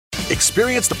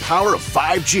Experience the power of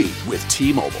 5G with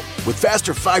T-Mobile. With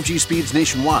faster 5G speeds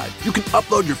nationwide, you can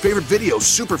upload your favorite videos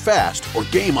super fast or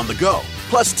game on the go.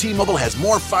 Plus, T-Mobile has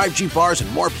more 5G bars in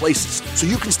more places, so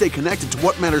you can stay connected to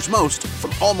what matters most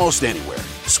from almost anywhere.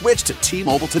 Switch to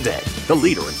T-Mobile today, the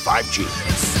leader in 5G.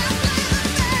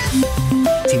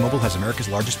 T-Mobile has America's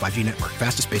largest 5G network,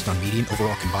 fastest based on median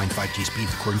overall combined 5G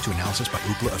speeds, according to analysis by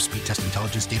Ookla of Speed Test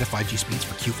Intelligence data. 5G speeds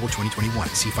for Q4 2021.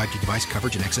 See 5G device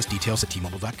coverage and access details at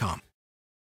T-Mobile.com.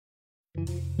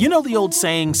 You know the old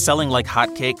saying, selling like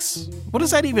hotcakes? What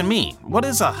does that even mean? What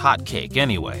is a hotcake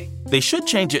anyway? They should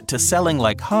change it to selling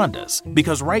like Hondas,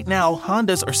 because right now,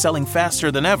 Hondas are selling faster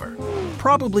than ever.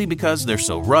 Probably because they're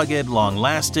so rugged,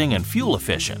 long-lasting, and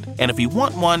fuel-efficient. And if you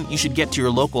want one, you should get to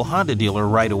your local Honda dealer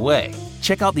right away.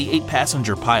 Check out the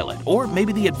 8-passenger Pilot, or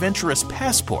maybe the adventurous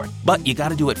Passport. But you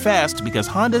gotta do it fast, because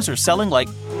Hondas are selling like,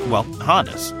 well,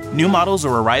 Hondas. New models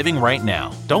are arriving right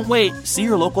now. Don't wait. See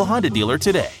your local Honda dealer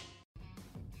today.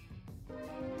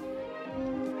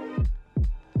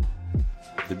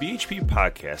 The BHP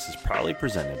podcast is proudly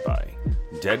presented by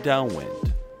Dead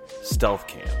Downwind, Stealth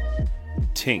Cam,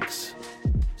 Tinks,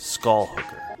 Skull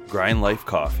Hooker, Grind Life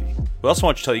Coffee. We also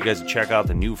want to tell you guys to check out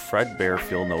the new Fred Bear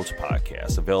Field Notes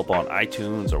podcast, available on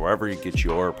iTunes or wherever you get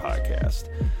your podcast.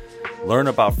 Learn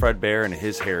about Fred Bear and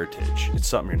his heritage. It's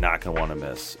something you're not going to want to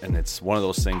miss, and it's one of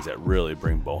those things that really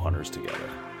bring bow hunters together.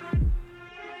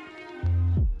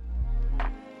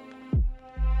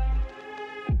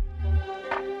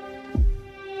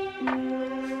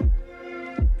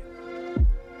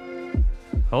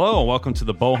 Hello, and welcome to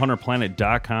the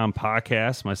bowhunterplanet.com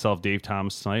podcast. Myself, Dave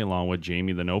Thomas, tonight, along with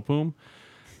Jamie the Nopoom,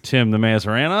 Tim the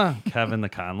Mazarana, Kevin the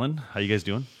Conlon. How you guys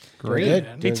doing? Great.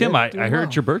 Hey, Tim, I heard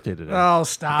it's your birthday today. Oh,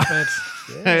 stop it.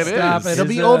 It Stop is. it. It'll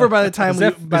be over by the time is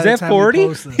that 40? we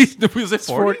post this. Was it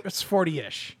 40? It's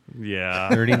 40-ish. Yeah.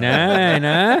 39,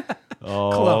 huh?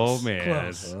 Oh, Close, man.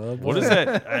 close. What is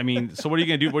that? I mean, so what are you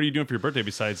going to do? What are you doing for your birthday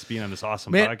besides being on this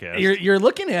awesome Man, podcast? you're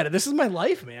looking at it. This is my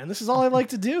life, man. This is all I like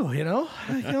to do, you know?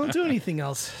 I don't do anything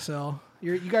else. So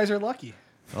you guys are lucky.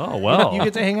 Oh, well. You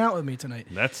get to hang out with me tonight.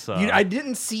 That's I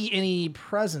didn't see any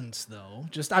presents though.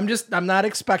 I'm not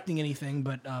expecting anything,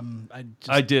 but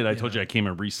I did. I told you I came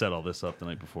and reset all this up the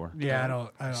night before. Yeah, I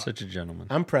don't. Such a gentleman.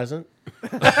 I'm present.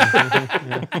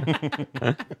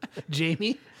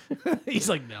 Jamie, he's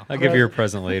like, no. I'll give you a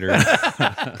present later.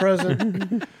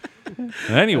 Present.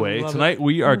 Anyway, I love tonight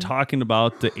we are talking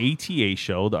about the ATA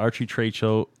show, the Archery Trade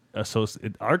Show,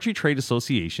 Archery Trade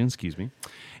Association, excuse me.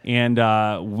 And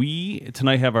we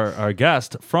tonight have our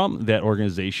guest from that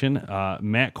organization,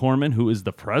 Matt Kormann, who is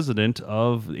the president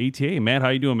of ATA. Matt, how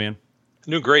you doing, man?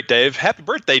 Doing great, Dave. Happy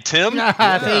birthday, Tim.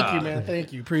 Thank you, man.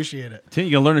 Thank you. Appreciate it. Tim,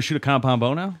 you gonna learn to shoot a compound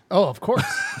bow now? Oh, of course.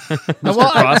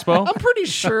 Crossbow? I'm pretty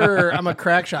sure I'm a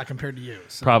crack shot compared to you.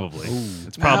 So. Probably.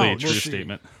 It's probably No, a true we'll see.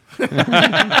 statement.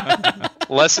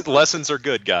 Lessons are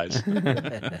good, guys.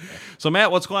 So,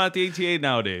 Matt, what's going on at the ATA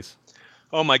nowadays?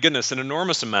 Oh my goodness, an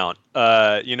enormous amount.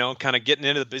 Kind of getting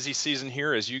into the busy season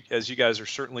here, as you guys are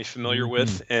certainly familiar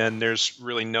with, and there's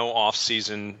really no off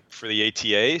season for the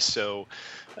ATA. So,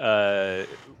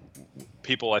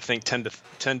 people I think tend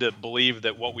to believe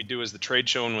that what we do is the trade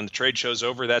show, and when the trade show's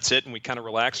over, that's it, and we kind of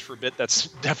relax for a bit. That's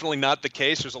definitely not the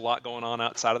case. There's a lot going on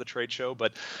outside of the trade show,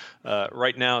 but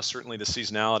right now, certainly the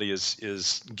seasonality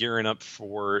is gearing up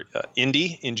for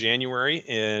Indy in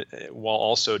January, while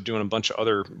also doing a bunch of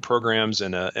other programs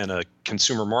and a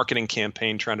consumer marketing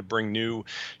campaign trying to bring new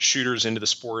shooters into the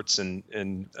sports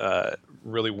and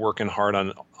really working hard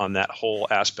on that whole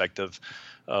aspect of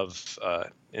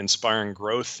inspiring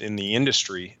growth in the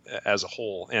industry as a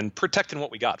whole and protecting what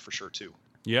we got for sure too.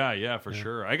 Yeah, for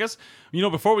sure. I guess,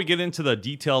 before we get into the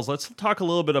details, let's talk a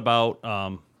little bit about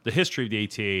the history of the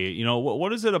ATA.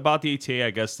 What is it about the ATA,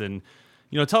 I guess, and,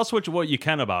 tell us what you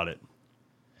can about it.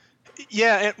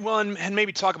 Yeah, and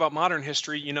maybe talk about modern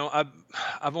history.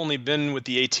 I've only been with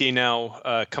the ATA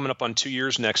now coming up on 2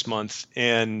 years next month,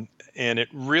 and it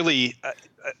really,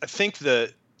 I think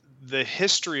the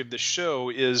history of the show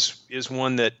is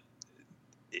one that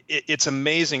it's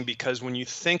amazing, because when you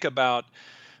think about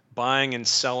buying and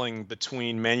selling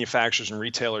between manufacturers and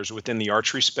retailers within the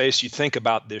archery space, you think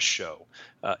about this show.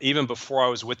 Even before I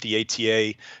was with the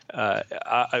ATA,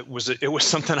 it was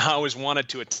something I always wanted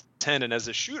to attend. And as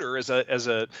a shooter, as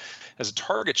a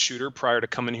target shooter prior to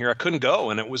coming here, I couldn't go,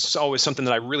 and it was always something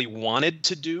that I really wanted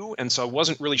to do. And so I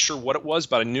wasn't really sure what it was,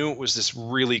 but I knew it was this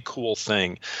really cool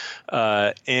thing.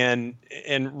 And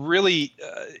really,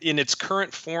 in its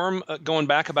current form, going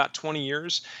back about 20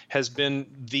 years, has been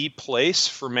the place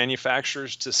for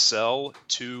manufacturers to sell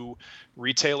to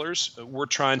retailers. We're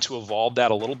trying to evolve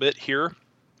that a little bit here.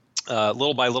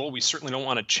 little by little. We certainly don't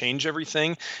want to change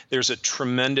everything. There's a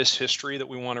tremendous history that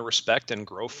we want to respect and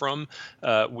grow from.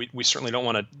 We certainly don't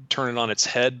want to turn it on its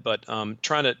head, but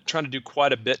trying to do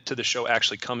quite a bit to the show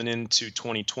actually coming into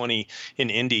 2020 in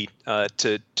Indy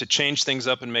to change things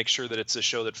up and make sure that it's a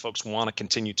show that folks want to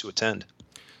continue to attend.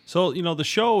 So, the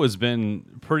show has been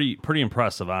pretty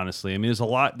impressive, honestly. I mean, there's a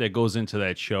lot that goes into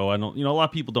that show. A lot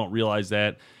of people don't realize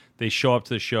that. They show up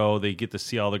to the show, they get to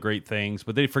see all the great things,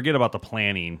 but they forget about the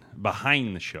planning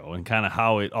behind the show and kind of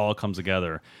how it all comes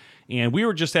together. And we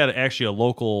were just at actually a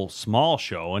local small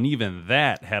show, and even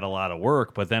that had a lot of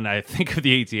work. But then I think of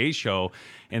the ATA show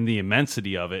and the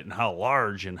immensity of it and how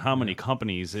large and how many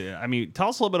companies. I mean, tell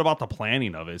us a little bit about the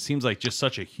planning of it. It seems like just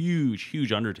such a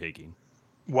huge undertaking.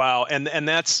 Wow, and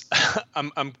that's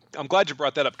I'm glad you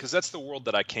brought that up, because that's the world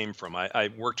that I came from. I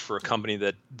worked for a company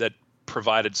that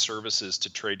provided services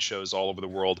to trade shows all over the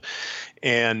world,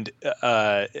 and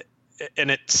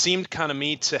it seemed kind of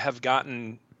me to have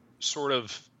gotten sort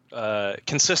of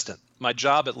consistent. My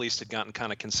job, at least, had gotten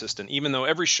kind of consistent, even though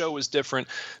every show was different.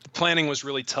 The planning was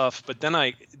really tough, but then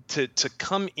to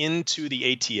come into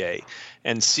the ATA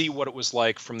and see what it was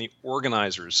like from the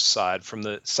organizer's side, from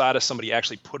the side of somebody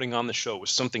actually putting on the show, was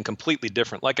something completely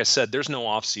different. Like I said, there's no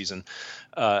off season.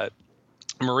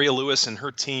 Maria Lewis and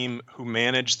her team, who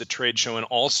manage the trade show and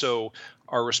also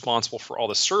are responsible for all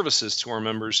the services to our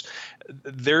members,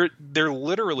 there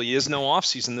literally is no off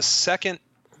season. The second,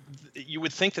 you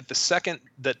would think that the second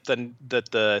that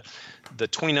the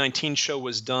 2019 show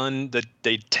was done, that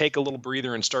they'd take a little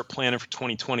breather and start planning for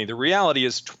 2020. The reality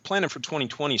is, planning for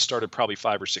 2020 started probably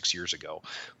 5 or 6 years ago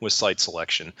with site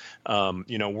selection.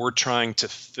 We're trying to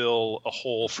fill a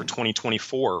hole for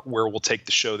 2024 where we'll take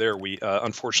the show there. We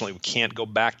unfortunately we can't go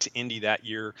back to Indy that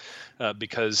year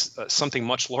because something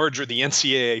much larger, the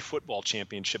NCAA football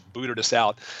championship, booted us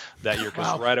out that year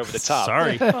because right over the top.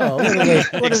 Sorry.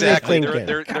 Exactly.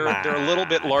 They're a little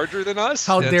bit larger than us.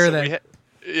 How dare they?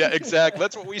 Yeah, exactly.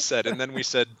 That's what we said. And then we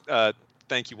said,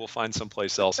 thank you, we'll find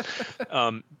someplace else.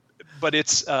 But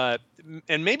it's,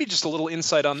 and maybe just a little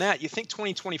insight on that. You think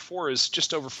 2024 is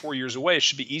just over 4 years away. It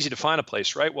should be easy to find a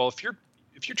place, right? Well, if you're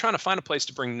trying to find a place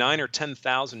to bring 9,000 or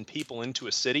 10,000 people into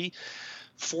a city,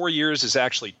 4 years is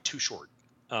actually too short.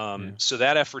 So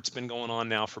that effort's been going on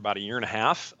now for about a year and a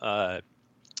half.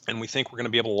 And we think we're going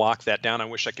to be able to lock that down. I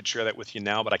wish I could share that with you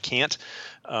now, but I can't.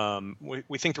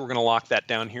 We think that we're going to lock that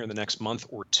down here in the next month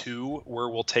or two, where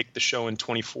we'll take the show in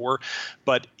 24.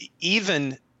 But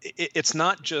even it's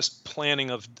not just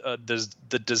planning of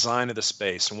the design of the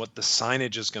space and what the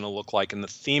signage is going to look like and the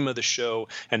theme of the show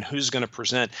and who's going to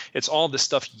present. It's all this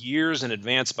stuff years in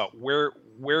advance about where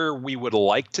we would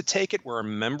like to take it, where our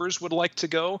members would like to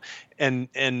go, and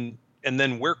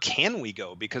then where can we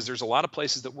go? Because there's a lot of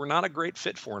places that we're not a great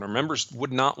fit for, and our members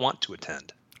would not want to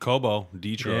attend. Kobo,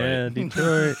 Detroit. Yeah,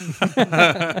 Detroit.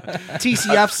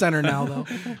 TCF Center now, though.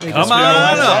 Come on.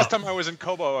 Last time I was in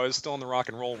Kobo, I was still in the rock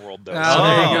and roll world, though.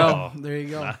 Oh, there you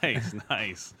go.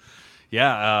 Nice.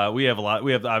 Yeah, we have a lot.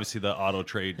 We have obviously the auto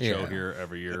trade show here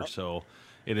every year, so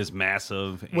it is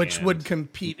massive. Which would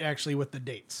compete actually with the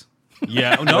dates.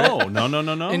 Yeah, no.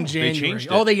 In January. They changed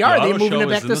it. Oh, they are. They're auto moving show it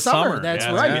back is in to the summer. That's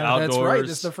Yeah, right. it's gonna be That's right. outdoors.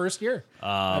 This is the first year.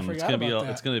 I forgot about that.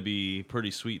 It's going to be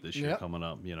pretty sweet this year coming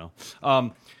up,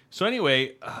 So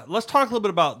anyway, let's talk a little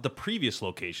bit about the previous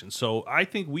locations. So I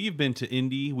think we've been to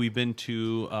Indy, we've been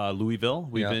to Louisville,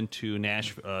 we've been to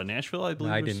Nashville, I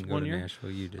believe. I didn't go to year.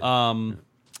 Nashville. You did. And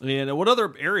what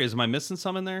other areas? Am I missing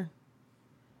some in there?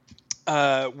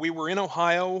 We were in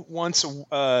Ohio once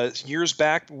years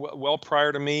back, well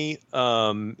prior to me.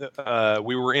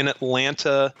 We were in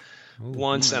Atlanta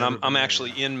once, and I'm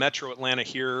actually in Metro Atlanta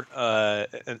here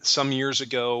some years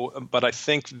ago. But I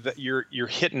think that you're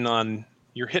hitting on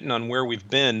where we've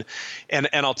been, and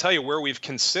I'll tell you where we've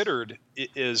considered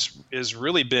is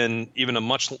really been even a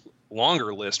much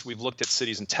longer list. We've looked at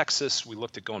cities in Texas. We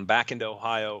looked at going back into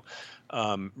Ohio.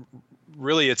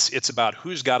 Really, it's about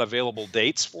who's got available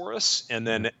dates for us, and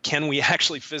then can we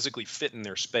actually physically fit in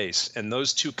their space? And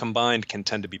those two combined can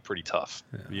tend to be pretty tough.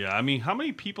 Yeah, I mean, how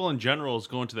many people in general is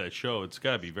going to that show? It's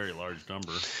got to be a very large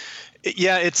number.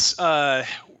 Yeah, it's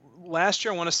last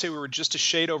year I want to say we were just a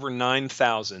shade over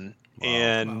 9,000,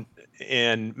 and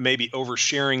maybe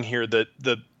oversharing here.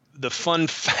 The fun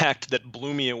fact that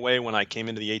blew me away when I came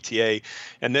into the ATA,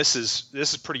 and this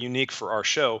is pretty unique for our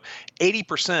show,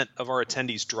 80% of our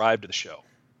attendees drive to the show,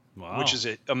 which is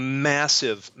a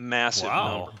massive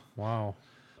number. Wow.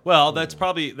 Well, that's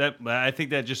probably that. I think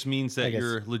that just means that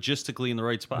you're logistically in the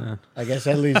right spot. Yeah. I guess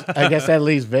that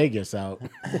leaves Vegas out.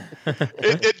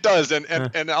 It does,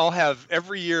 and I'll have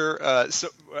every year. So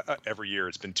every year.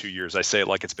 It's been 2 years. I say it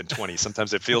like it's been 20.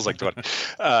 Sometimes it feels like 20.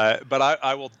 But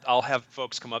I'll have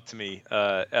folks come up to me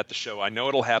at the show. I know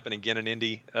it'll happen again in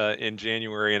Indy in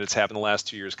January, and it's happened the last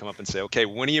 2 years. Come up and say, okay,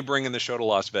 when are you bringing the show to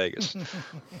Las Vegas?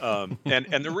 And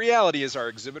the reality is our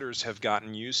exhibitors have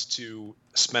gotten used to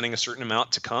spending a certain amount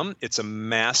to come. It's a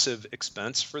massive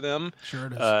expense for them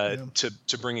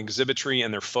to bring exhibitry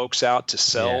and their folks out to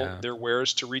sell their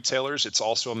wares to retailers. It's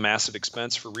also a massive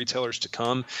expense for retailers to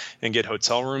come and get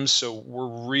hotel rooms. So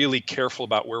we're really careful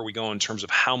about where we go in terms of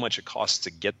how much it costs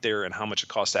to get there and how much it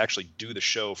costs to actually do the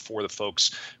show for the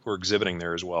folks who are exhibiting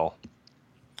there as well.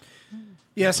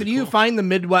 Yeah, so do you find the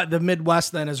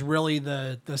Midwest then is really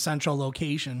the central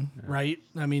location, right?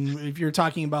 I mean, if you're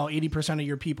talking about 80% of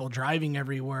your people driving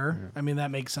everywhere, I mean, that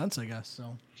makes sense, I guess.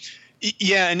 So,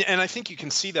 yeah, and I think you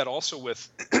can see that also with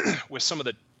some of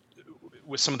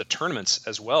the tournaments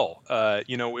as well.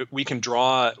 We can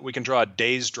draw a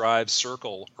day's drive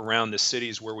circle around the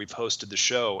cities where we've hosted the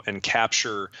show and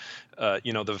capture,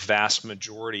 the vast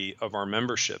majority of our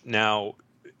membership. Now,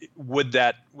 would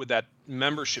that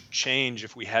membership change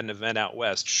if we had an event out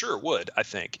west? Sure, it would, I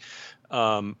think.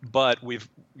 But we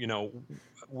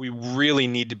really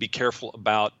need to be careful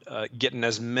about getting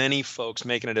as many folks,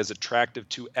 making it as attractive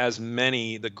to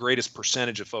the greatest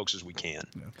percentage of folks as we can.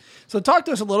 Yeah. So talk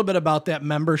to us a little bit about that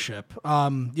membership.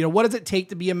 What does it take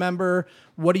to be a member?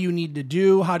 What do you need to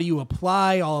do? How do you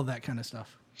apply? All of that kind of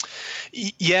stuff.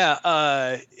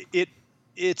 Yeah,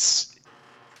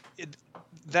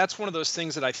 that's one of those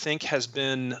things that I think has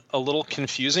been a little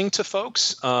confusing to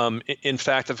folks. In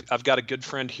fact, I've got a good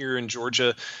friend here in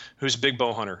Georgia who's a big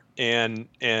bow hunter, and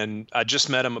I just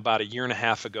met him about a year and a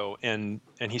half ago, and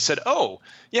he said, "Oh,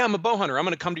 yeah, I'm a bow hunter. I'm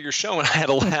going to come to your show." And I had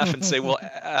to laugh and say, "Well,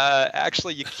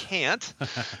 actually, you can't."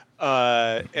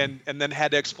 And then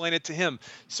had to explain it to him.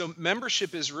 So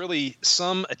membership is really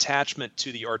some attachment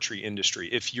to the archery industry.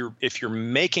 If you're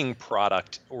making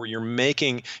product, or you're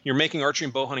making archery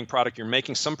and bow hunting product, you're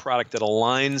making some product that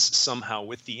aligns somehow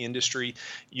with the industry,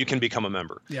 you can become a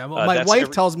member. Yeah, well, my wife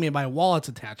tells me my wallet's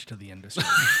attached to the industry.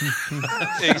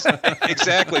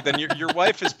 Exactly. Then your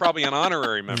wife is probably an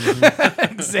honorary member.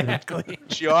 Exactly.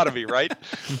 She ought to be, right?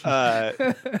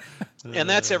 And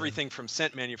that's everything from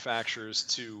scent manufacturers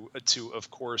to of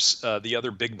course the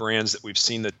other big brands that we've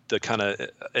seen, the kind of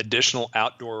additional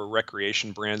outdoor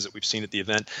recreation brands that we've seen at the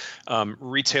event.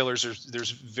 Retailers,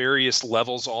 there's various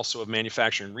levels also of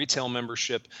manufacturing retail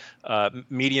membership.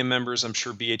 Media members, I'm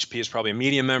sure BHP is probably a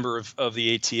media member of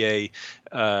the ATA,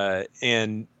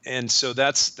 and so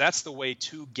that's the way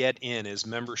to get in, is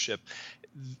membership.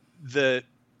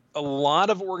 A lot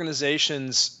of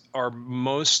organizations are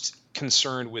most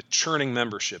concerned with churning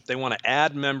membership. They want to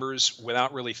add members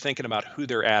without really thinking about who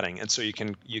they're adding. And so you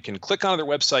can click on their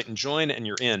website and join, and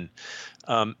you're in.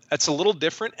 That's a little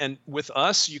different. And with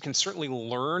us, you can certainly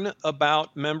learn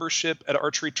about membership at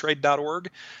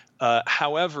archerytrade.org.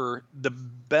 However, the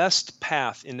best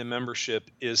path into membership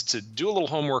is to do a little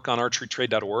homework on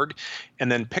archerytrade.org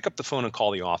and then pick up the phone and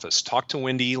call the office. Talk to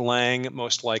Wendy Lang,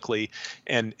 most likely,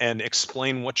 and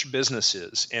explain what your business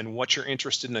is and what you're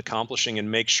interested in accomplishing, and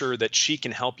make sure that she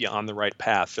can help you on the right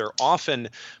path. There are often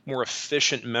more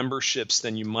efficient memberships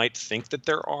than you might think that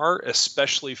there are,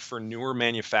 especially for newer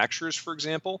manufacturers, for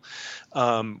example.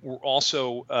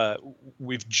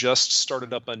 We've just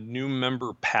started up a new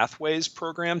member pathways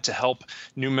program to help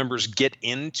new members get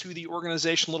into the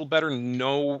organization a little better,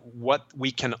 know what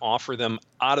we can offer them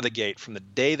out of the gate from the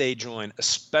day they join,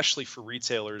 especially for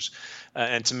retailers,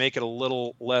 and to make it a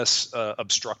little less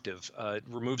obstructive,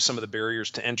 remove some of the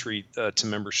barriers to entry to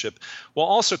membership, while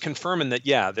also confirming that,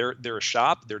 yeah, they're a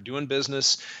shop, they're doing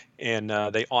business, and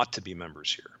they ought to be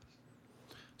members here.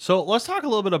 So let's talk a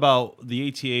little bit about the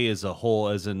ATA as a whole,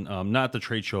 as in not the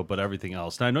trade show, but everything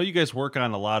else. Now, I know you guys work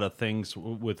on a lot of things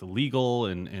with legal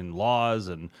and laws,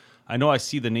 and I know I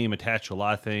see the name attached to a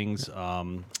lot of things.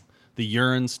 The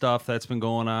urine stuff that's been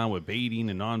going on with baiting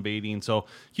and non-baiting. So can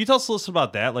you tell us a little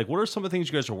about that? Like, what are some of the things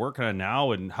you guys are working on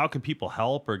now, and how can people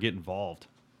help or get involved?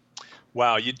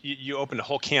 Wow, you opened a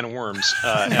whole can of worms.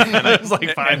 It's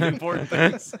like 5 important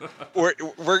things. We're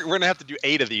going to have to do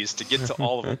 8 of these to get to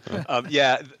all of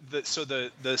them. So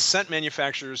the scent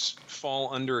manufacturers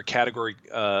fall under a category,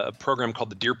 a program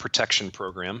called the Deer Protection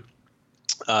Program.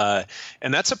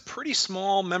 And that's a pretty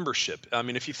small membership. I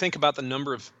mean, if you think about the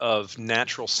number of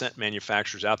natural scent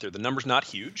manufacturers out there, the number's not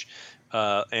huge.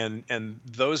 And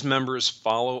those members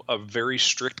follow a very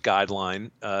strict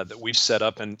guideline that we've set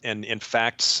up. And in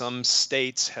fact, some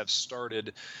states have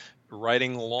started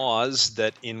writing laws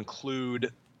that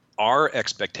include our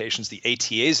expectations, the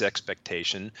ATA's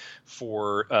expectation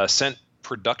for scent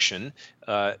production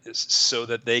so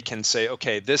that they can say,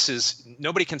 okay,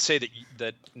 nobody can say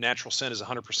that natural scent is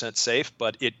 100% safe,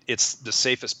 but it's the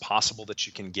safest possible that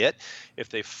you can get if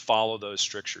they follow those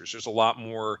strictures. There's a lot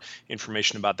more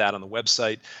information about that on the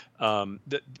website.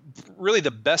 Really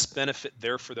the best benefit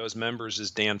there for those members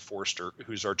is Dan Forster,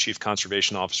 who's our Chief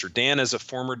Conservation Officer. Dan is a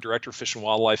former Director of Fish and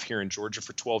Wildlife here in Georgia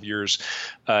for 12 years.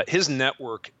 His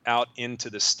network out into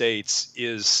the states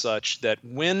is such that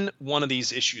when one of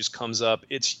these issues comes up,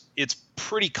 it's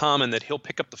pretty common that he'll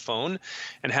pick up the phone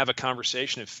and have a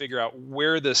conversation and figure out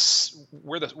what the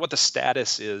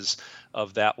status is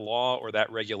of that law or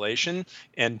that regulation,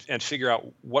 and figure out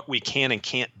what we can and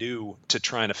can't do to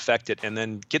try and affect it, and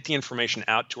then get the information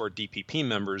out to our DPP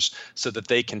members so that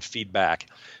they can feed back.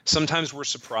 Sometimes we're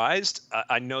surprised.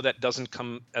 I know that doesn't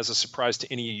come as a surprise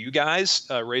to any of you guys.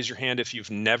 Raise your hand if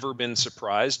you've never been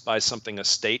surprised by something a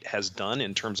state has done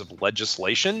in terms of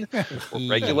legislation or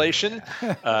regulation.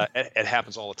 It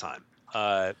happens all the time.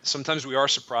 Sometimes we are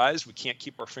surprised. We can't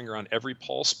keep our finger on every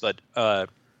pulse, but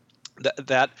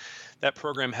that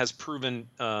program has proven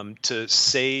to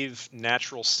save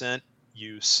natural scent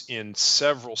use in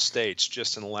several states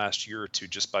just in the last year or two,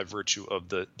 just by virtue of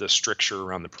the stricture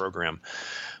around the program.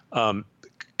 A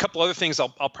couple other things I'll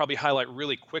probably highlight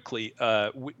really quickly.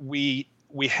 We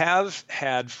have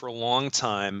had for a long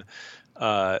time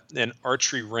an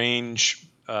archery range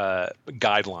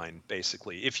guideline,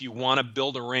 basically. If you want to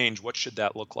build a range, what should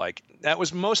that look like? That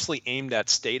was mostly aimed at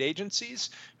state agencies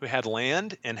who had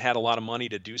land and had a lot of money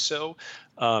to do so.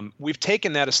 We've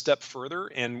taken that a step further,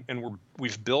 and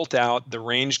we've built out the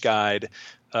range guide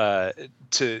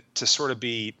to sort of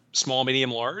be small,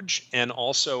 medium, large, and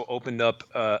also opened up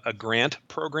a grant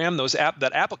program.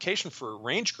 That application for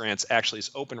range grants actually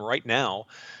is open right now.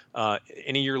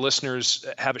 Any of your listeners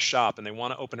have a shop and they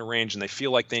want to open a range and they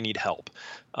feel like they need help.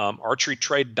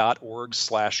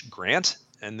 archerytrade.org/grant,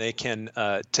 and they can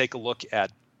take a look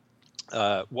at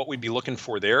what we'd be looking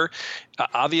for there.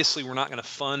 Obviously, we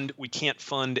can't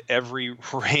fund every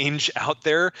range out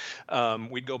there.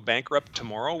 We'd go bankrupt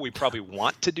tomorrow. We probably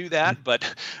want to do that,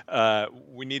 but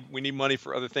we need money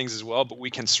for other things as well. But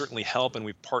we can certainly help, and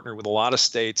we've partnered with a lot of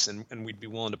states, and we'd be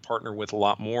willing to partner with a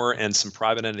lot more, and some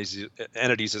private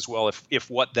entities as well, if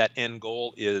what that end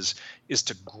goal is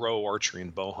to grow archery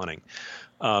and bow hunting.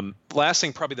 Last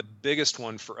thing, probably the biggest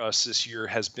one for us this year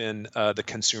has been the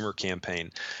consumer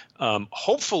campaign.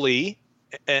 Hopefully,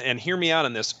 and hear me out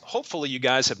on this, hopefully you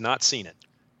guys have not seen it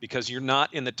because you're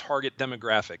not in the target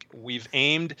demographic. We've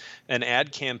aimed an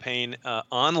ad campaign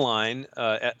online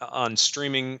on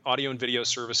streaming audio and video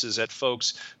services at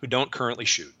folks who don't currently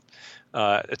shoot.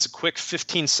 It's a quick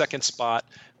 15-second spot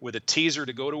with a teaser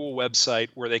to go to a website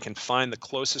where they can find the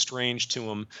closest range to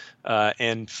them,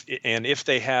 and if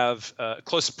they have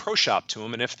closest pro shop to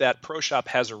them, and if that pro shop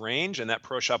has a range and that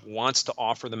pro shop wants to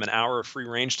offer them an hour of free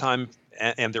range time,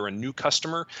 and they're a new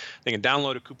customer, they can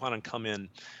download a coupon and come in.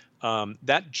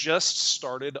 That just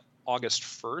started August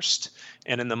 1st,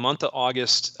 and in the month of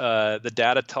August, the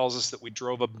data tells us that we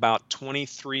drove about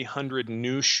 2,300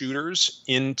 new shooters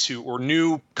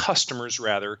new customers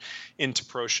rather, into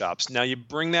pro shops. Now you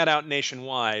bring that out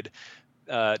nationwide,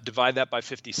 divide that by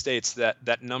 50 states,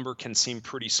 that number can seem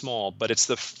pretty small, but it's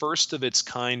the first of its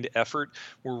kind effort.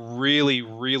 We're really,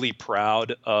 really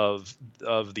proud of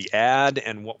the ad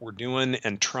and what we're doing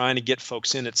and trying to get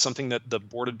folks in. It's something that the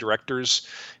board of directors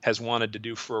has wanted to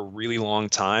do for a really long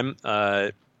time.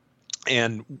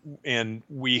 And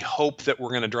we hope that we're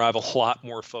going to drive a lot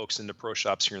more folks into pro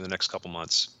shops here in the next couple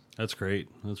months. That's great.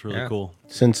 That's really cool.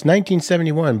 Since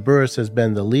 1971, Burris has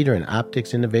been the leader in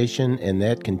optics innovation, and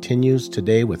that continues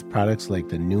today with products like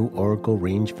the new Oracle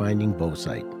range-finding bow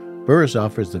sight. Burris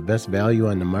offers the best value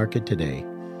on the market today.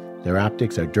 Their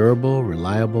optics are durable,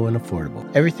 reliable, and affordable.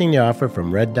 Everything they offer,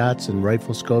 from red dots and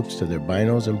rifle scopes to their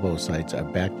binos and bow sights, are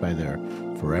backed by their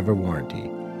forever warranty.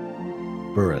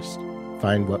 Burris,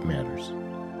 find what matters.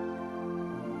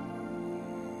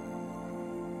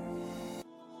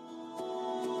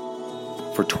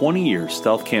 For 20 years,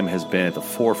 StealthCam has been at the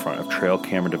forefront of trail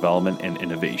camera development and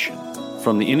innovation.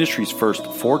 From the industry's first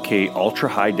 4K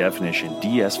ultra-high definition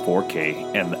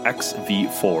DS4K and the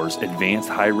XV4's advanced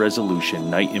high-resolution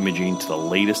night imaging to the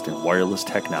latest in wireless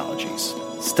technologies,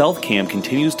 StealthCam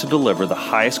continues to deliver the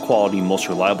highest quality, most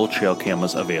reliable trail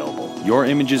cameras available. Your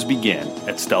images begin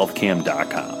at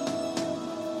stealthcam.com.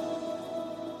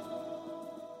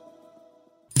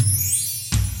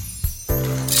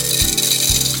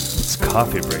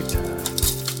 Coffee break time.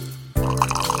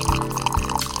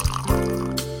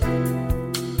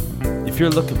 If you're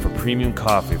looking for premium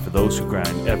coffee for those who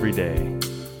grind every day,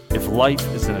 if life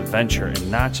is an adventure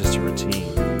and not just a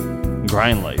routine,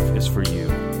 Grind Life is for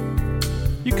you.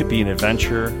 You could be an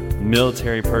adventurer,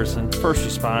 military person, first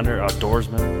responder,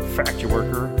 outdoorsman, factory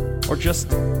worker, or just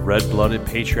red-blooded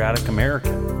patriotic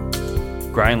American.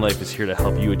 Grind Life is here to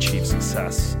help you achieve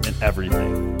success in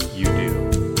everything you do.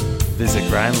 Visit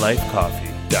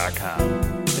grindlifecoffee.com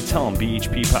and tell them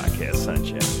BHP Podcast sent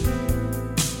you.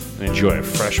 And enjoy a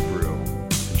fresh brew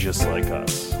just like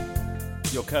us.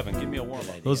 Yo, Kevin, give me a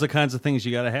warm-up. Those are the kinds of things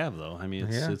you got to have, though. I mean,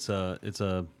 it's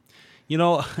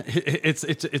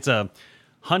a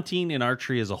hunting and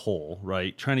archery as a whole,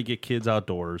 right? Trying to get kids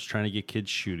outdoors, trying to get kids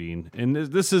shooting. And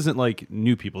this isn't like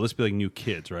new people. This would be like new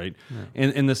kids, right? Yeah.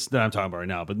 And this that I'm talking about right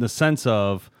now. But in the sense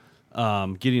of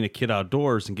getting a kid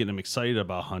outdoors and getting them excited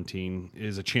about hunting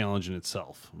is a challenge in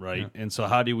itself, right? Yeah. And so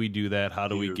how do we do that? How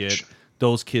do we get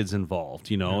those kids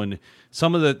involved, and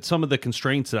some of the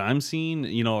constraints that I'm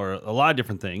seeing, are a lot of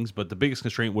different things, but the biggest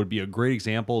constraint would be a great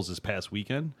example is this past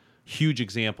weekend. Huge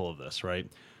example of this, right?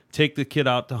 Take the kid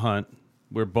out to hunt.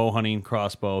 We're bow hunting,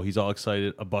 crossbow. He's all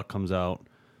excited. A buck comes out,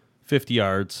 50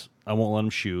 yards. I won't let him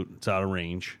shoot. It's out of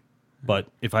range. But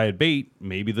if I had bait,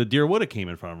 maybe the deer would have came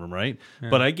in front of him, right? Yeah.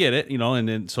 But I get it, and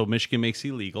then so Michigan makes it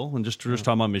illegal. And just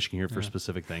talking about Michigan here for a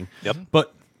specific thing. Yep.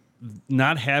 But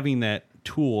not having that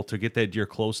tool to get that deer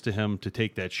close to him to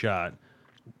take that shot,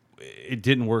 it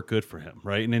didn't work good for him,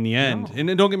 right? And in the end,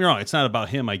 and don't get me wrong, it's not about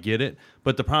him, I get it,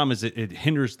 but the problem is it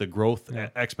hinders the growth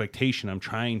expectation I'm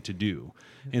trying to do.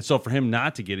 And so for him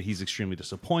not to get it, he's extremely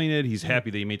disappointed. He's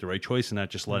happy that he made the right choice and not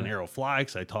just let an arrow fly,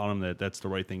 because I taught him that that's the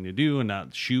right thing to do and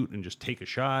not shoot and just take a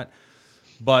shot.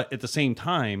 But at the same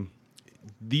time,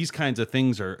 these kinds of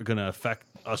things are going to affect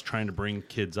us trying to bring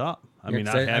kids up. I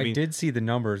did see the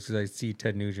numbers because I see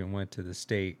Ted Nugent went to the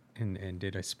state and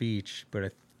did a speech, but I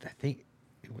think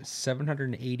it was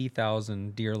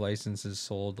 780,000 deer licenses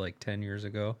sold like 10 years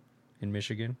ago in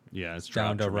Michigan. Yeah, it's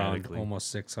down to around almost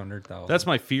 600,000. That's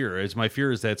my fear. My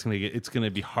fear is that it's going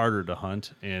to be harder to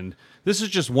hunt, and this is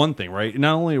just one thing, right?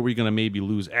 Not only are we going to maybe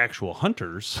lose actual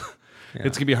hunters, it's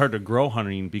going to be hard to grow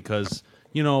hunting because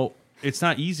it's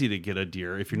not easy to get a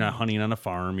deer if you're not hunting on a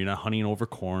farm. You're not hunting over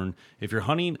corn. If you're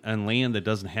hunting on land that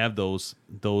doesn't have those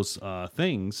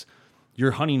things,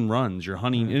 you're hunting runs. You're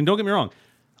hunting, and don't get me wrong,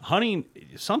 hunting.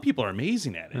 Some people are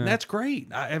amazing at it, and that's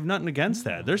great. I have nothing against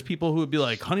that. There's people who would be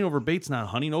like, hunting over bait's not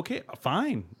hunting. Okay,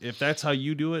 fine. If that's how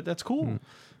you do it, that's cool.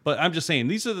 But I'm just saying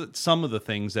these are some of the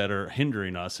things that are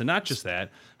hindering us, and not just that.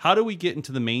 How do we get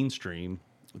into the mainstream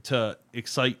to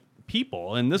excite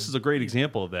people? And this is a great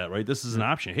example of that, right? This is an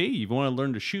option. Hey, you want to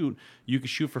learn to shoot, you can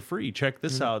shoot for free. Check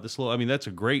this out. That's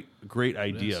a great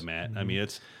idea, Matt. I mean,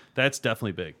 that's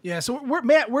definitely big. Yeah. So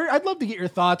Matt, I'd love to get your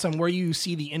thoughts on where you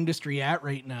see the industry at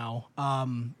right now.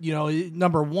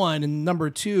 Number one, and number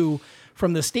two,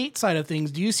 from the state side of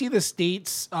things, do you see the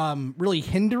states really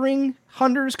hindering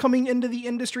hunters coming into the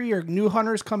industry or new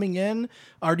hunters coming in,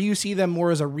 or do you see them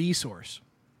more as a resource?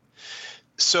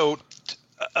 So,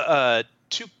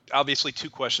 two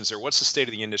questions there. What's the state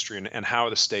of the industry, and how are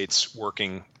the states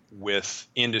working with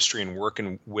industry and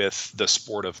working with the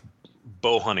sport of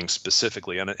bow hunting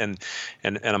specifically? And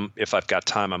if I've got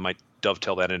time, I might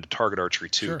dovetail that into target archery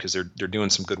too, because they're doing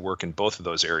some good work in both of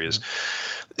those areas.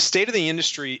 State of the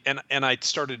industry, and I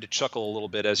started to chuckle a little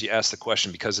bit as you asked the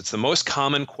question, because it's the most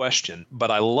common question,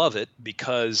 but I love it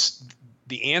because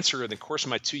the answer in the course of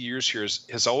my 2 years here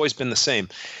has always been the same.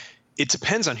 It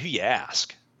depends on who you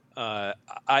ask.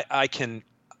 I can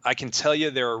tell you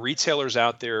there are retailers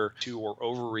out there or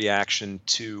overreaction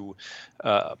to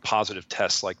positive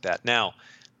tests like that. Now,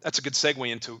 that's a good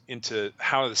segue into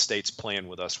how are the states playing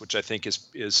with us, which I think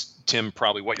is Tim,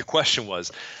 probably what your question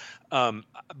was.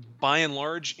 By and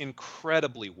large,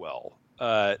 incredibly well.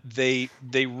 They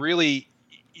really,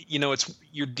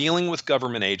 you're dealing with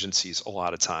government agencies a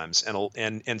lot of times,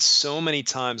 and so many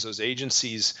times those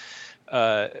agencies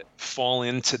fall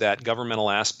into that governmental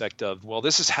aspect of, well,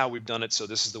 this is how we've done it, so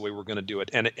this is the way we're going to do it.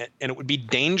 And it would be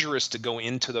dangerous to go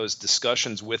into those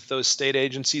discussions with those state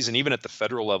agencies, and even at the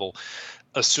federal level,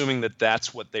 assuming that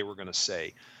that's what they were going to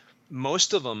say.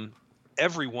 Most of them,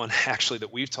 everyone actually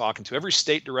that we've talked to, every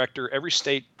state director, every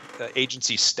state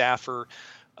agency staffer,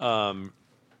 everybody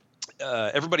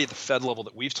at the Fed level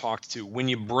that we've talked to, when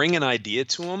you bring an idea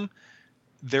to them,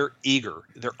 they're eager.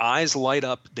 Their eyes light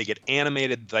up. They get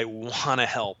animated. They want to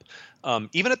help.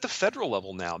 Even at the federal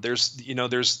level now, there's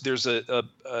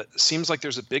seems like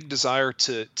there's a big desire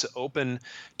to open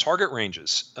target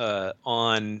ranges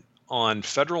on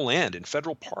federal land in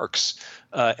federal parks,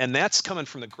 and that's coming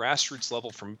from the grassroots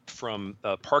level, from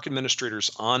park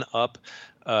administrators on up.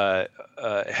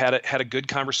 had a good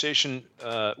conversation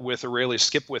with Aurelia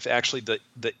Skipwith actually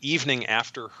the evening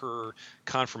after her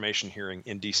confirmation hearing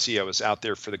in D.C. I was out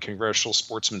there for the Congressional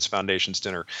Sportsmen's Foundation's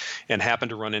dinner and happened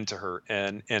to run into her,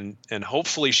 and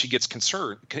hopefully she gets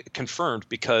confirmed,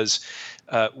 because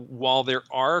while there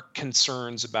are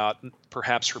concerns about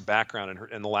perhaps her background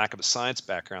and the lack of a science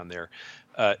background there,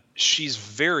 she's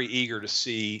very eager to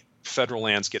see federal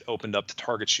lands get opened up to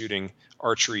target shooting,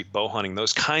 archery, bow hunting,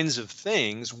 those kinds of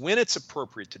things when it's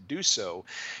appropriate to do so.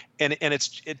 And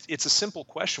it's a simple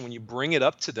question. When you bring it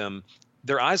up to them,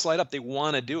 their eyes light up. They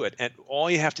want to do it. And all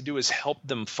you have to do is help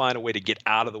them find a way to get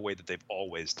out of the way that they've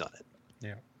always done it.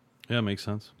 Yeah, it makes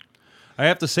sense. I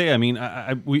have to say, I mean,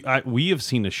 we have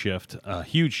seen a shift, a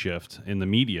huge shift in the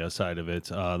media side of it,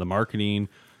 the marketing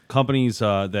companies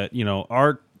that,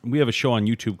 we have a show on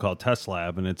YouTube called Test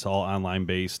Lab, and it's all online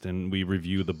based, and we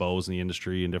review the bows in the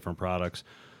industry and different products.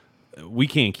 We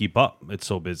can't keep up. It's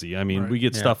so busy. I mean, we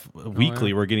get stuff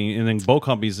weekly. We're getting, and then bow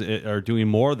companies are doing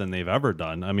more than they've ever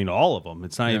done. I mean, all of them.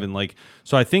 It's not even like,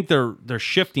 so I think they're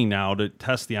shifting now to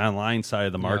test the online side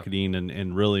of the marketing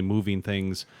and really moving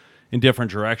things in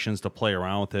different directions to play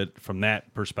around with it from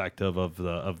that perspective of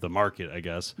the market, I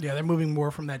guess. Yeah, they're moving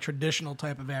more from that traditional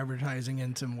type of advertising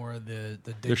into more of the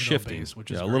digital they're shifting, base,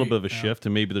 which is a little bit of a shift,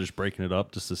 and maybe they're just breaking it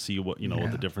up just to see what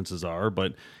what the differences are.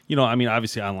 But I mean,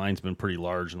 obviously online's been pretty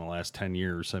large in the last 10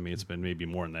 years. I mean, it's been maybe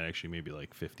more than that, actually, maybe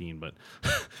like 15. But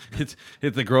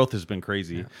the growth has been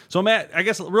crazy. Yeah. So Matt, I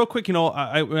guess real quick, I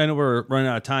know we're running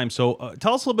out of time. So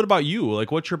tell us a little bit about you.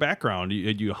 Like, what's your background? Do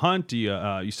you hunt? Do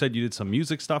you said you did some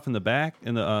music stuff in the back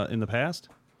in the past?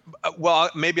 Well,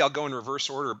 maybe I'll go in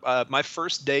reverse order. My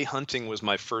first day hunting was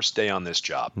my first day on this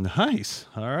job. Nice.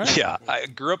 All right. Yeah, I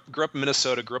grew up in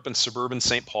Minnesota. Grew up in suburban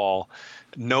St. Paul.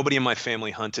 Nobody in my family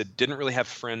hunted. Didn't really have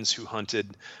friends who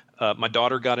hunted. My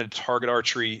daughter got into target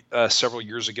archery several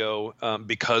years ago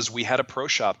because we had a pro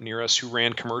shop near us who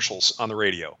ran commercials on the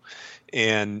radio,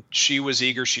 and she was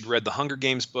eager. She'd read the Hunger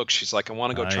Games book. She's like, I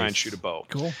want to go try and shoot a bow.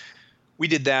 Cool. We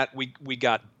did that. We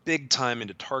got big time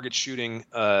into target shooting.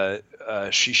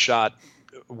 She shot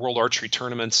world archery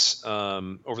tournaments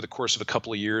over the course of a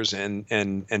couple of years and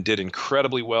did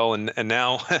incredibly well. And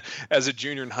now, as a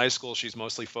junior in high school, she's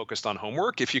mostly focused on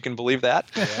homework, if you can believe that.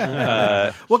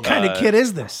 Yeah. What kind of kid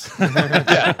is this?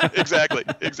 Yeah, exactly.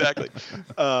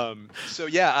 So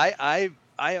yeah, I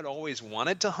had always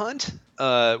wanted to hunt.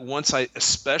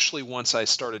 Especially once I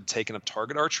started taking up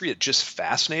target archery, it just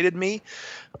fascinated me.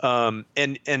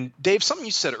 And Dave, something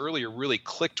you said earlier really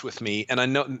clicked with me. And I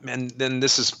know, and then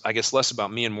this is, I guess, less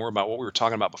about me and more about what we were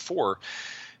talking about before.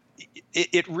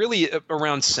 It really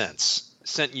around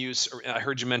scent use. I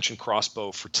heard you mention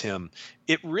crossbow for Tim.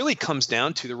 It really comes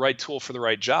down to the right tool for the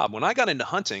right job. When I got into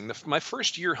hunting, my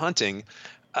first year hunting,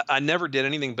 I never did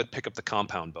anything but pick up the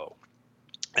compound bow.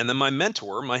 And then my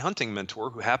hunting mentor,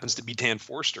 who happens to be Dan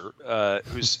Forster,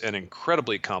 who's an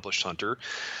incredibly accomplished hunter,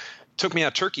 took me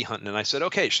out turkey hunting. And I said,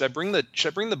 okay, should I bring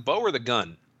the bow or the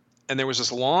gun? And there was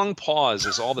this long pause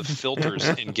as all the filters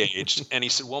engaged. And he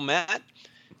said, well, Matt,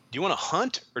 do you want to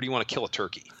hunt or do you want to kill a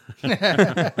turkey?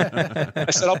 I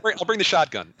said, I'll bring the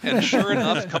shotgun. And sure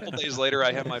enough, a couple days later,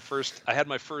 I had my first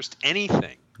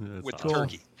anything with the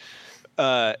turkey.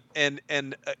 And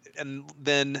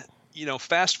then,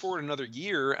 fast forward another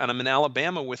year, and I'm in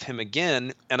Alabama with him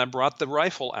again, and I brought the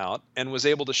rifle out and was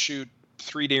able to shoot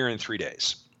 3 deer in 3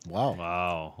 days.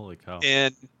 Wow! Holy cow!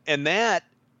 And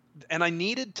I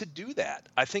needed to do that.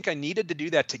 I think I needed to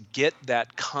do that to get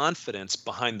that confidence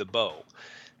behind the bow.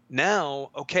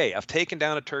 Now, okay, I've taken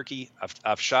down a turkey.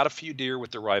 I've shot a few deer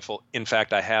with the rifle. In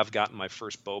fact, I have gotten my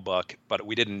first bow buck, but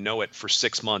we didn't know it for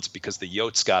 6 months because the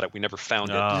Yotes got it. We never found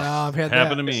it. I've had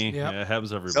happened to that. me. Yep. Yeah, it happens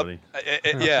to everybody.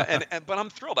 Yeah, but I'm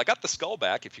thrilled. I got the skull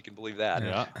back, if you can believe that.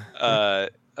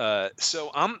 Yeah.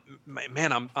 So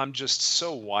I'm just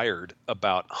so wired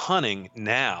about hunting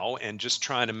now and just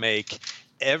trying to make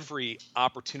every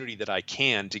opportunity that I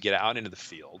can to get out into the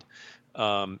field.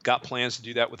 Got plans to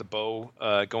do that with a bow,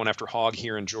 going after hog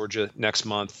here in Georgia next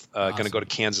month. Awesome. Going to go to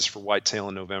Kansas for whitetail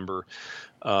in November.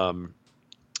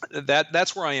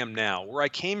 That's where I am now. Where I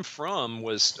came from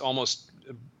was almost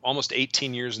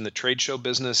 18 years in the trade show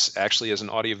business, actually as an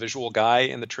audiovisual guy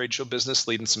in the trade show business,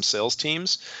 leading some sales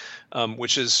teams,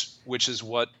 which is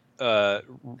what I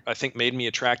think made me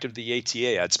attractive to the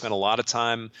ATA. I'd spent a lot of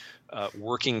time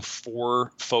working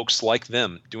for folks like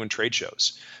them doing trade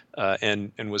shows.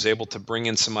 And was able to bring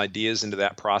in some ideas into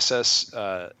that process,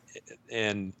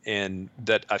 and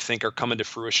that I think are coming to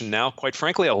fruition now. Quite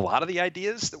frankly, a lot of the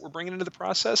ideas that we're bringing into the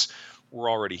process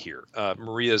already here.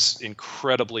 Maria's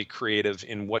incredibly creative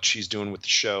in what she's doing with the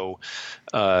show,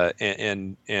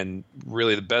 and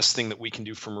really the best thing that we can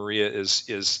do for Maria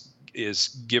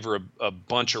is give her a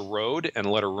bunch of road and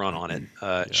let her run on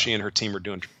it. She and her team are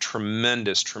doing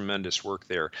tremendous work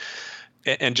there.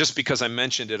 And just because I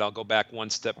mentioned it, I'll go back one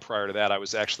step prior to that. I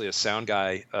was actually a sound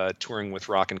guy touring with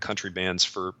rock and country bands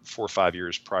for 4 or 5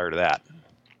 years prior to that.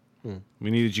 We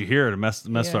needed you here to mess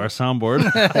with our soundboard.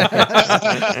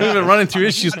 We've been running through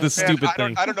issues with this stupid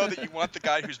thing. I don't know that you want the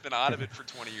guy who's been out of it for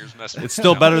 20 years messing with It's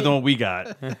still better than what we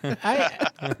got.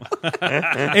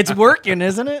 It's working,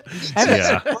 isn't it?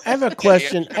 I have a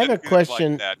question. I have a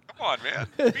question. Like that. Come on, man.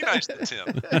 Be nice to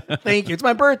Tim. Thank you. It's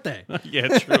my birthday.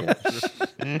 Yeah, true.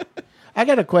 I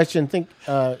got a question. Think,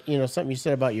 something you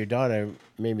said about your daughter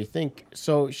made me think.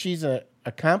 So she's a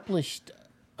accomplished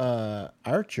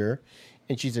archer,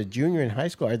 and she's a junior in high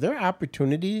school. Are there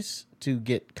opportunities to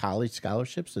get college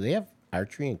scholarships? Do they have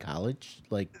archery in college,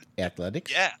 like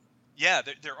athletics? Yeah,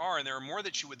 there are, and there are more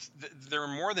that you would. There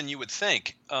are more than you would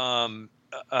think. There are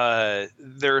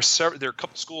a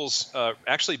couple schools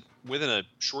actually within a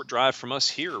short drive from us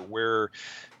here where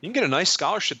you can get a nice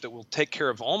scholarship that will take care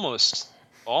of almost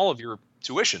all of your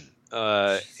tuition.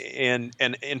 And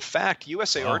in fact,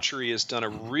 USA Archery has done a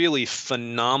really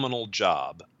phenomenal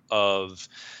job of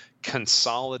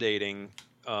consolidating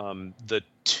the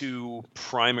two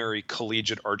primary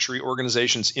collegiate archery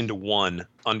organizations into one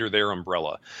under their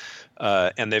umbrella.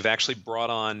 And they've actually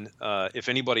brought on, if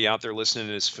anybody out there listening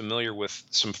is familiar with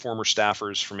some former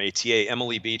staffers from ATA,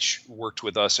 Emily Beach worked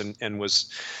with us and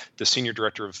was the senior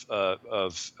director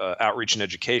of outreach and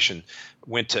education,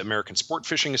 went to American Sport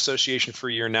Fishing Association for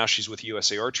a year. Now she's with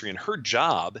USA Archery, and her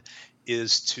job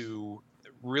is to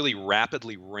really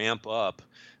rapidly ramp up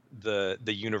the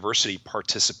university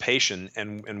participation,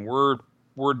 and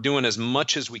we're doing as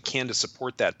much as we can to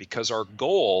support that, because our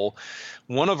goal,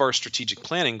 one of our strategic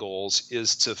planning goals,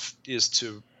 is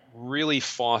to really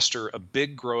foster a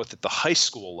big growth at the high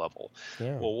school level.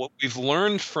 Yeah. Well, what we've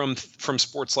learned from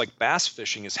sports like bass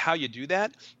fishing is how you do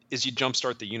that is you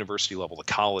jumpstart the university level, the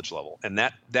college level, and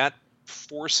that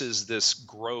forces this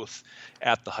growth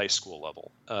at the high school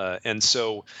level. And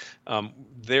so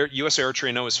USA Archery,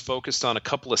 I know, is focused on a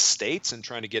couple of states and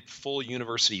trying to get full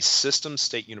university systems,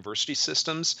 state university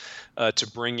systems, to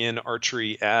bring in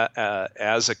archery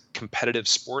as a competitive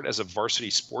sport, as a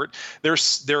varsity sport. There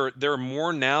are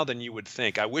more now than you would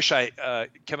think.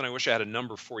 Kevin, I wish I had a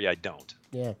number for you. I don't.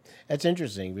 Yeah, that's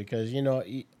interesting because,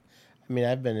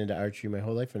 I've been into archery my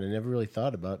whole life, and I never really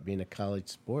thought about being a college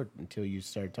sport until you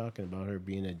started talking about her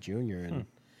being a junior,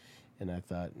 and I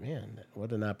thought, man,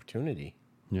 what an opportunity.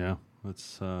 Yeah,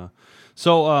 that's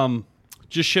so.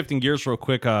 Just shifting gears real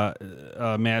quick,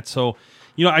 Matt. So,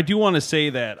 I do want to say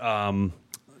that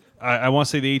I want to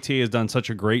say the ATA has done such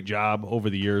a great job over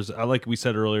the years. Like we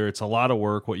said earlier, it's a lot of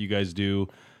work what you guys do,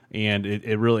 and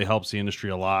it really helps the industry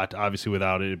a lot. Obviously,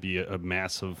 without it, it'd be a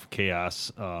massive chaos.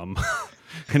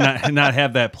 And not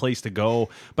have that place to go.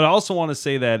 But I also want to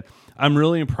say that I'm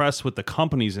really impressed with the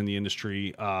companies in the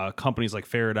industry, companies like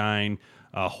Faradyne,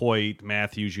 Hoyt,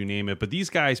 Matthews, you name it. But these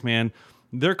guys, man,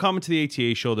 they're coming to the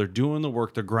ATA show, they're doing the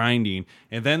work, they're grinding,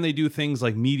 and then they do things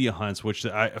like media hunts, which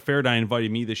Faradyne invited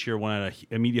me this year, went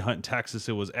at a media hunt in Texas.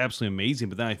 It was absolutely amazing.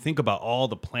 But then I think about all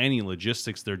the planning and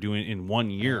logistics they're doing in 1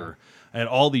 year. At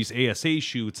all these ASA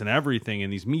shoots and everything,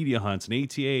 and these media hunts and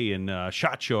ATA and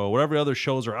SHOT Show, whatever other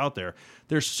shows are out there.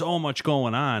 There's so much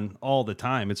going on all the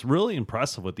time. It's really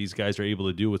impressive what these guys are able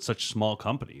to do with such small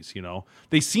companies.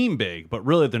 They seem big, but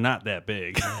really they're not that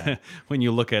big when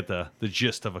you look at the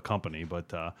gist of a company. But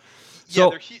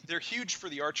they're huge for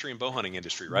the archery and bow hunting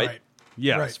industry, right?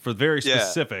 Yes, right. For very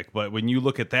specific. But when you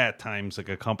look at that times like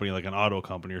a company like an auto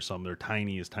company or something, they're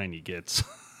tiny as tiny gets.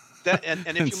 That, and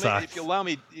if you allow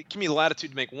me, give me latitude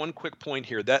to make one quick point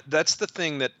here. That's the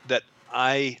thing that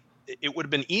it would have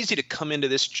been easy to come into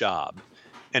this job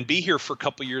and be here for a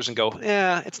couple of years and go,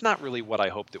 it's not really what I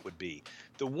hoped it would be.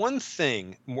 The one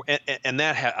thing, and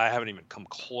I haven't even come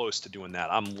close to doing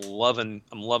that. I'm loving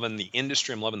the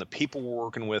industry. I'm loving the people we're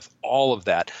working with, all of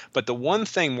that. But the one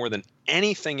thing more than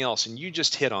anything else, and you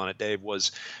just hit on it, Dave,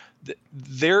 was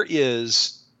there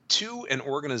is to an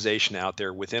organization out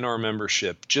there within our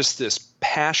membership just this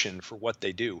passion for what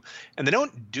they do, and they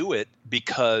don't do it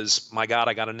because, my God,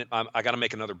 I got to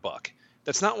make another buck.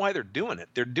 That's not why they're doing it.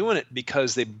 They're doing it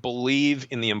because they believe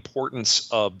in the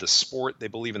importance of the sport. They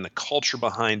believe in the culture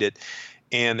behind it,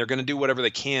 and they're going to do whatever they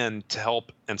can to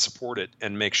help and support it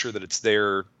and make sure that it's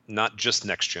there, not just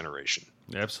next generation.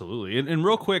 Absolutely. And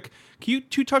real quick, can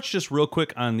you touch just real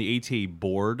quick on the ATA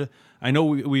board? I know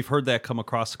we've heard that come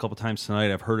across a couple times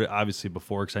tonight. I've heard it obviously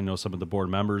before because I know some of the board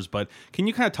members, but can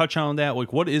you kind of touch on that?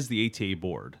 Like, what is the ATA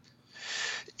board?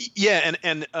 Yeah,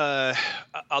 and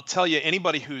I'll tell you,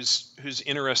 anybody who's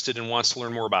interested and wants to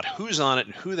learn more about who's on it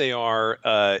and who they are,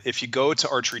 if you go to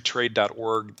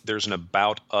archerytrade.org, there's an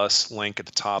About Us link at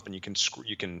the top, and you can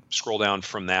scroll down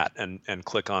from that and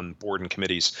click on board and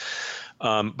committees.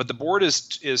 But the board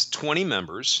is 20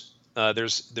 members.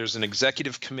 There's an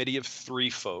executive committee of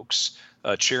 3 folks,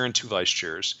 chair and 2 vice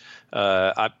chairs.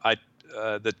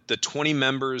 The 20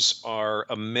 members are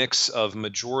a mix of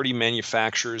majority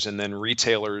manufacturers and then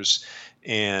retailers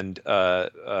and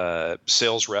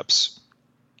sales reps.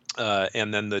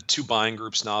 And then the 2 buying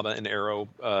groups, NABA and Aero,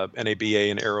 NABA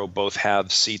and Aero, both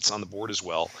have seats on the board as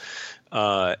well.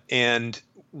 And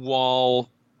while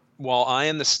I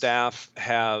and the staff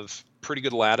have pretty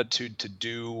good latitude to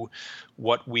do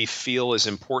what we feel is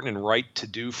important and right to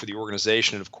do for the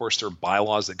organization, and of course there are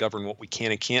bylaws that govern what we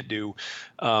can and can't do,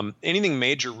 anything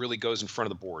major really goes in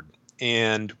front of the board.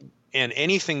 And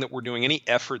anything that we're doing, any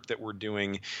effort that we're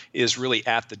doing, is really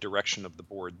at the direction of the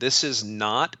board. This is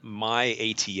not my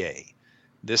ATA.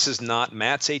 This is not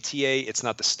Matt's ATA. It's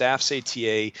not the staff's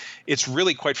ATA. It's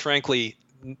really, quite frankly,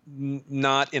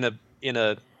 not in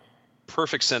a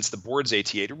perfect sense the board's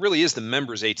ATA. It really is the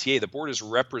members' ATA. The board is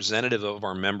representative of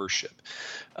our membership,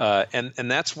 and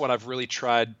that's what I've really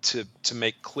tried to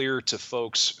make clear to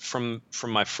folks from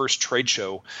my first trade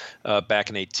show back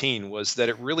in 2018, was that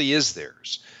it really is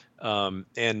theirs.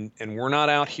 And we're not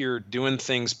out here doing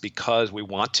things because we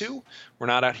want to. We're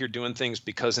not out here doing things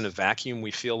because in a vacuum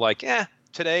we feel like,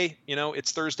 today,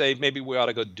 it's Thursday, maybe we ought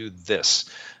to go do this.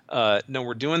 No,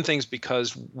 we're doing things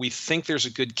because we think there's a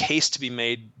good case to be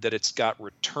made that it's got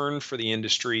return for the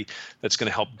industry, that's going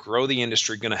to help grow the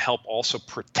industry, going to help also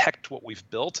protect what we've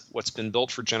built, what's been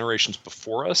built for generations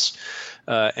before us.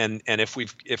 And if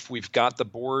we've got the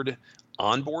board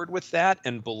on board with that,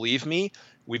 and believe me,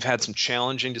 we've had some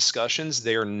challenging discussions.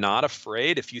 They are not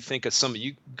afraid. If you think of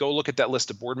you go look at that list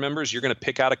of board members, you're going to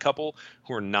pick out a couple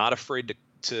who are not afraid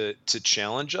to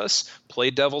challenge us,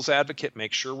 play devil's advocate,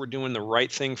 make sure we're doing the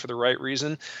right thing for the right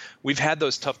reason. We've had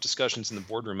those tough discussions in the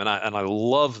boardroom, and I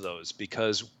love those,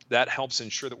 because that helps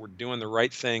ensure that we're doing the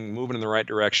right thing, moving in the right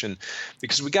direction,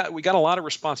 because we got a lot of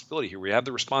responsibility here. We have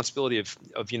the responsibility of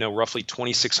roughly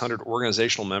 2,600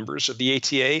 organizational members of the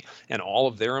ATA and all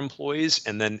of their employees,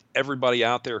 and then everybody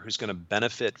out there who's going to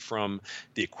benefit from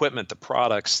the equipment, the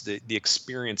products, the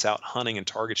experience out hunting and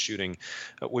target shooting.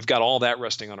 We've got all that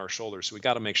resting on our shoulders, so we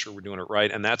got to make sure we're doing it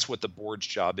right, and that's what the board's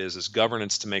job is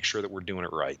governance, to make sure that we're doing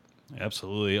it right.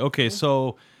 Absolutely. Okay,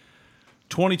 so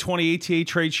 2020 ATA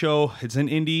Trade Show, it's in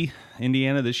Indy,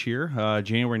 Indiana this year,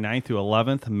 January 9th through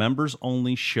 11th, members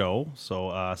only show.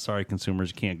 So sorry, consumers,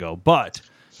 you can't go, but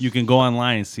you can go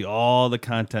online and see all the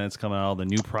content that's coming out, all the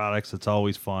new products. It's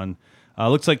always fun.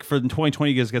 Looks like for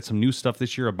 2020, you guys got some new stuff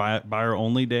this year, a buyer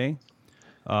only day.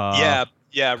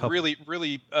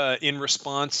 Really in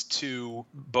response to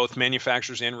both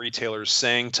manufacturers and retailers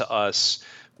saying to us,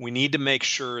 we need to make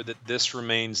sure that this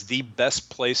remains the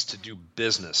best place to do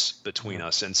business between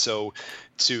us. And so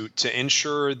to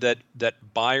ensure that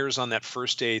buyers on that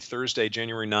first day, Thursday,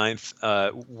 January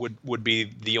 9th, would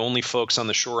be the only folks on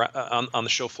the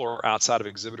show floor outside of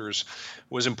exhibitors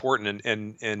was important,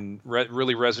 and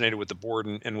really resonated with the board,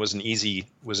 and was an easy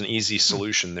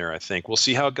solution there. I think we'll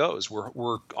see how it goes.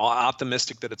 We're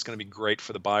optimistic that it's going to be great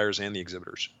for the buyers and the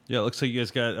exhibitors. Yeah, it looks like you guys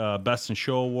got Best in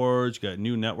Show awards, you got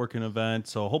new networking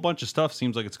events, so a whole bunch of stuff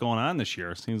seems like it's going on this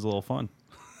year. Seems a little fun.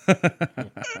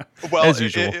 Well, as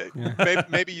usual.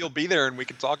 Maybe you'll be there and we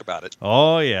can talk about it.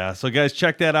 Oh, yeah. So, guys,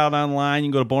 check that out online.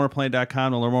 You can go to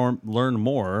bonerplanet.com to learn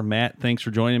more. Matt, thanks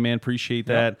for joining, man. Appreciate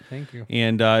that. Yep, thank you.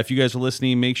 And if you guys are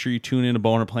listening, make sure you tune in to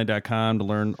bonerplanet.com to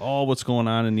learn all what's going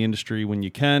on in the industry when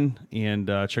you can. And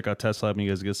check out Test Lab when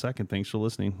you guys get a second. Thanks for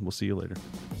listening. We'll see you later.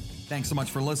 Thanks so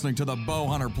much for listening to the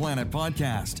Bowhunter Planet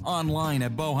podcast, online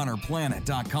at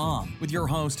bowhunterplanet.com with your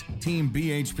host, Team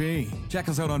BHP. Check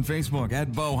us out on Facebook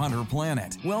at Bowhunter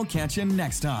Planet. We'll catch you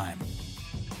next time.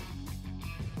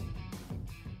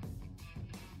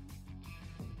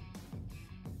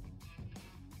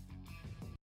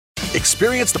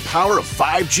 Experience the power of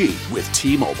 5G with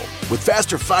T-Mobile. With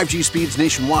faster 5G speeds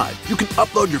nationwide, you can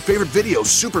upload your favorite videos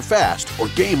super fast or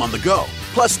game on the go.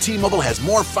 Plus, T-Mobile has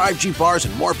more 5G bars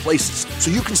in more places, so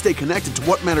you can stay connected to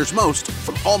what matters most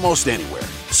from almost anywhere.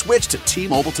 Switch to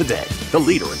T-Mobile today, the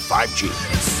leader in 5G.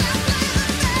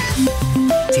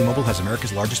 T-Mobile has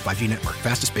America's largest 5G network,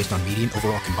 fastest based on median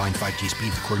overall combined 5G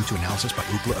speeds, according to analysis by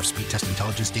Ookla of Speed Test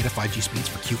Intelligence data. 5G speeds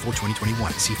for Q4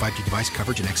 2021. See 5G device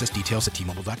coverage and access details at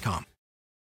T-Mobile.com.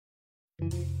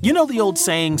 You know the old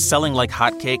saying, selling like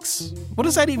hotcakes? What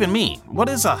does that even mean? What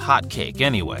is a hotcake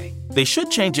anyway? They should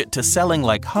change it to selling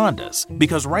like Hondas,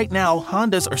 because right now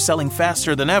Hondas are selling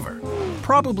faster than ever.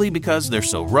 Probably because they're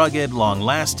so rugged,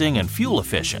 long-lasting, and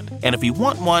fuel-efficient. And if you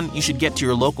want one, you should get to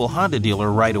your local Honda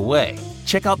dealer right away.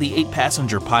 Check out the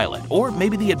 8-passenger Pilot, or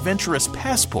maybe the adventurous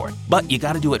Passport. But you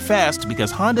gotta do it fast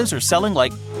because Hondas are selling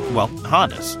like, well,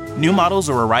 Hondas. New models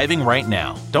are arriving right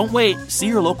now. Don't wait. See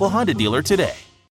your local Honda dealer today.